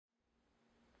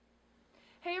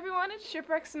Hey everyone, it's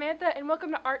Shipwreck Samantha and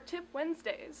welcome to Art Tip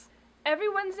Wednesdays. Every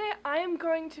Wednesday I am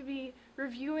going to be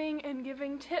reviewing and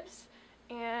giving tips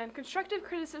and constructive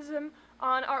criticism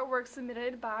on artwork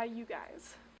submitted by you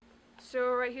guys.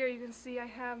 So right here you can see I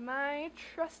have my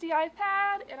trusty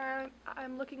iPad and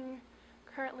I'm looking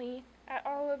currently at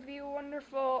all of the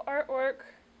wonderful artwork.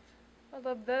 I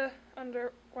love the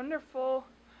wonderful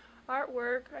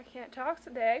artwork, I can't talk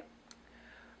today,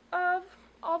 of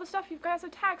all the stuff you guys have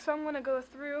tagged. So I'm going to go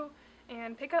through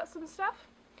and pick out some stuff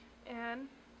and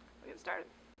we'll get started.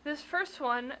 This first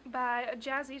one by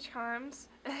Jazzy Charms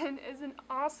and is an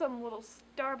awesome little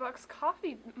Starbucks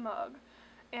coffee mug.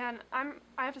 And I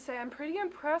have to say I'm pretty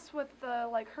impressed with the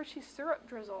Hershey syrup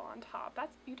drizzle on top.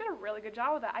 You did a really good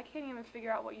job with that. I can't even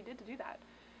figure out what you did to do that.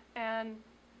 And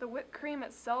the whipped cream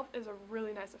itself is a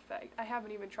really nice effect. I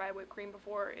haven't even tried whipped cream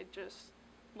before. It just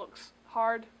looks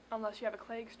hard unless you have a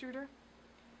clay extruder.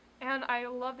 And I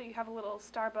love that you have a little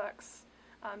Starbucks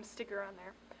sticker on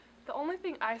there. The only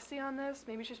thing I see on this,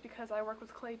 maybe it's just because I work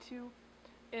with clay too,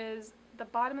 is the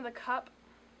bottom of the cup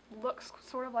looks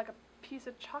sort of like a piece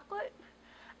of chocolate.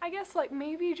 I guess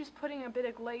maybe just putting a bit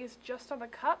of glaze just on the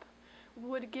cup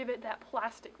would give it that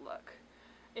plastic look,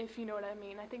 if you know what I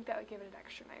mean. I think that would give it an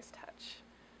extra nice touch.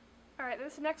 Alright,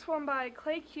 this next one by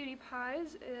Clay Cutie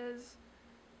Pies is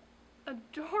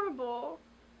adorable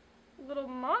little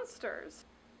monsters.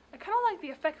 I kind of like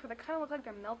the effect, but they kind of look like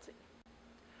they're melting.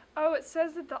 Oh, it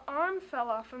says that the arm fell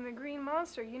off from the green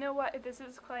monster. You know what? If this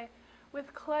is clay.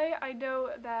 With clay, I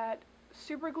know that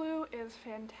super glue is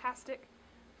fantastic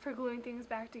for gluing things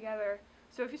back together.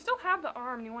 So if you still have the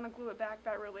arm and you want to glue it back,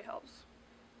 that really helps.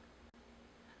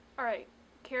 Alright,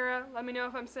 Kara, let me know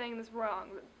if I'm saying this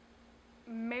wrong.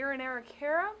 Marinara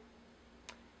Kara?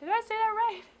 Did I say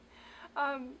that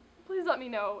right? Please let me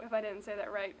know if I didn't say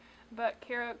that right. But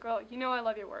Kara, girl, you know I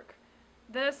love your work.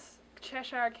 This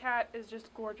Cheshire Cat is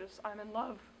just gorgeous. I'm in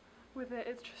love with it.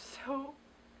 It's just so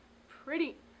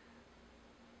pretty.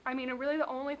 I mean, really the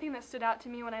only thing that stood out to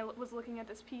me when I was looking at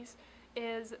this piece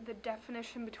is the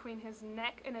definition between his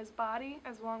neck and his body,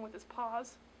 as along with his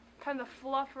paws. Kind of the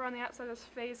fluff around the outside of his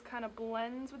face kind of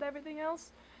blends with everything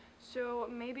else. So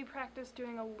maybe practice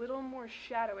doing a little more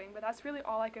shadowing, but that's really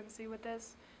all I can see with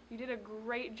this. You did a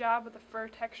great job with the fur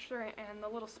texture and the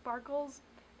little sparkles,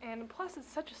 and plus it's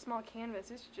such a small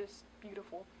canvas, it's just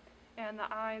beautiful. And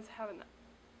the eyes have an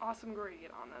awesome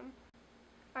gradient on them.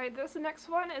 Alright, this next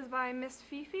one is by Miss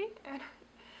Fifi, and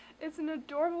it's an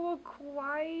adorable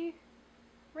kawaii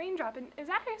raindrop. And is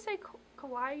that how you say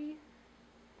kawaii?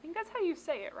 I think that's how you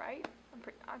say it, right?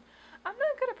 I'm not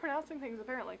good at pronouncing things,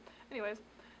 apparently. Anyways,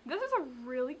 this is a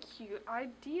really cute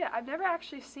idea. I've never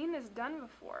actually seen this done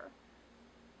before.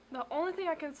 The only thing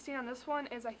I can see on this one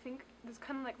is I think there's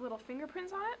kind of little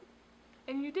fingerprints on it.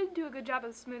 And you did do a good job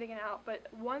of smoothing it out, but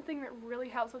one thing that really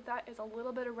helps with that is a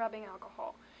little bit of rubbing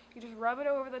alcohol. You just rub it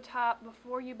over the top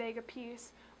before you bake a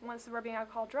piece. Once the rubbing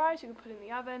alcohol dries, you can put it in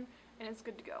the oven, and it's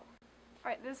good to go.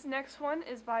 Alright, this next one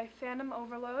is by Phantom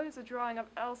Overload. It's a drawing of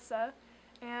Elsa,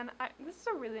 and this is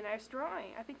a really nice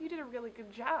drawing. I think you did a really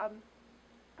good job.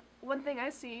 One thing I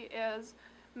see is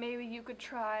maybe you could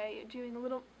try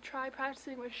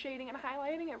practicing with shading and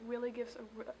highlighting. It really gives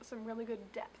some really good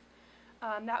depth.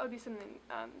 That would be something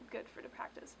good to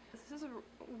practice. This is a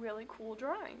really cool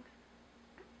drawing.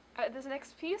 This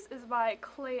next piece is by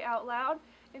Clay Out Loud.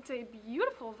 It's a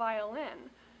beautiful violin.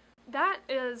 That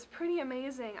is pretty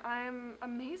amazing. I'm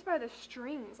amazed by the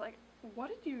strings. What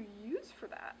did you use for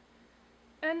that?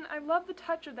 And I love the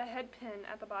touch of the head pin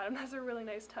at the bottom. That's a really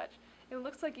nice touch. It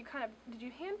looks like you did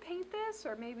you hand paint this,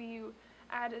 or maybe you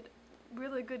added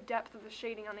really good depth of the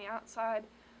shading on the outside?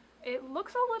 It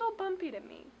looks a little bumpy to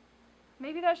me.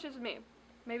 Maybe that's just me.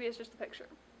 Maybe it's just the picture.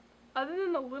 Other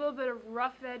than the little bit of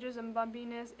rough edges and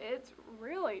bumpiness, it's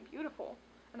really beautiful.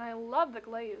 And I love the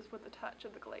glaze with the touch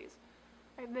of the glaze.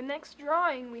 Right, the next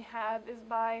drawing we have is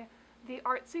by the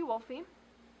Artsy Wolfie.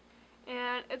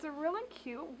 And it's a really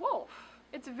cute wolf.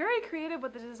 It's very creative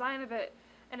with the design of it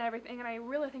and everything, and I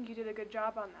really think you did a good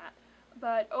job on that.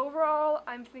 But overall,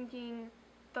 I'm thinking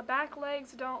the back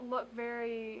legs don't look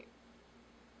very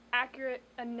accurate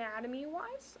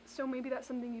anatomy-wise, so maybe that's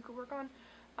something you could work on.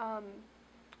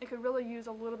 It could really use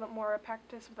a little bit more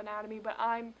practice with anatomy, but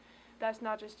that's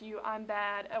not just you, I'm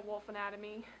bad at wolf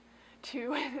anatomy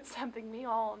too, and it's something we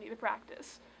all need to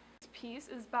practice. This piece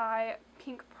is by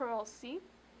Pink Pearl C.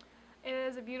 It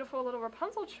is a beautiful little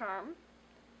Rapunzel charm.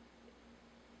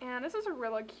 And this is a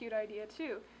really cute idea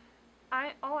too.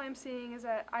 All I'm seeing is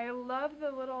that I love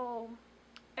the little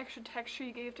extra texture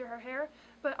you gave to her hair,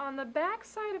 but on the back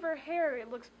side of her hair it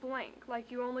looks blank,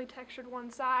 like you only textured one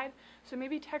side, so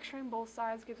maybe texturing both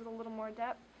sides gives it a little more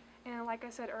depth. And like I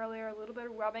said earlier, a little bit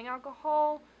of rubbing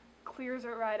alcohol clears it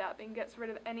right up and gets rid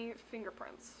of any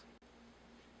fingerprints.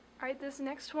 Alright, this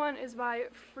next one is by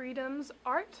Freedom's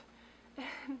Art,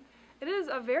 and it is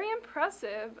a very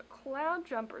impressive cloud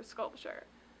jumper sculpture.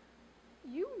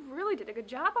 You really did a good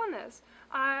job on this.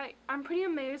 I'm pretty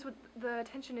amazed with the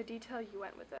attention to detail you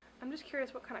went with it. I'm just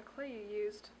curious what kind of clay you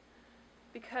used,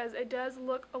 because it does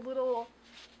look a little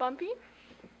bumpy.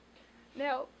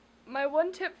 Now, my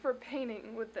one tip for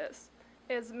painting with this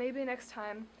is maybe next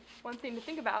time, one thing to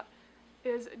think about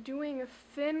is doing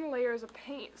thin layers of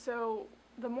paint. So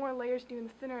the more layers you do,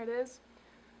 the thinner it is,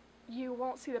 you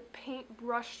won't see the paint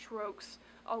brush strokes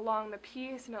along the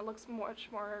piece, and it looks much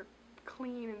more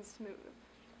clean and smooth.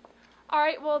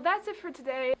 Alright, well that's it for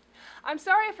today. I'm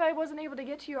sorry if I wasn't able to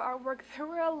get to your artwork. There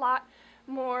were a lot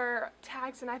more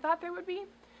tags than I thought there would be,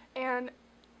 and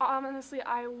honestly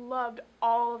I loved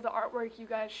all of the artwork you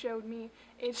guys showed me.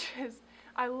 It's just,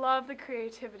 I love the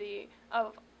creativity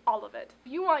of all of it.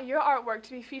 If you want your artwork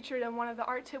to be featured in one of the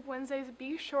Art Tip Wednesdays,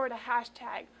 be sure to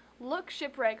hashtag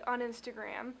 #LookShipwreck on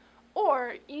Instagram,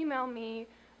 or email me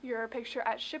your picture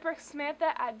at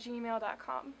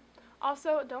shipwrecksamantha@gmail.com.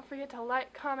 Also, don't forget to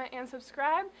like, comment, and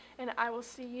subscribe, and I will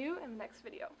see you in the next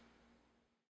video.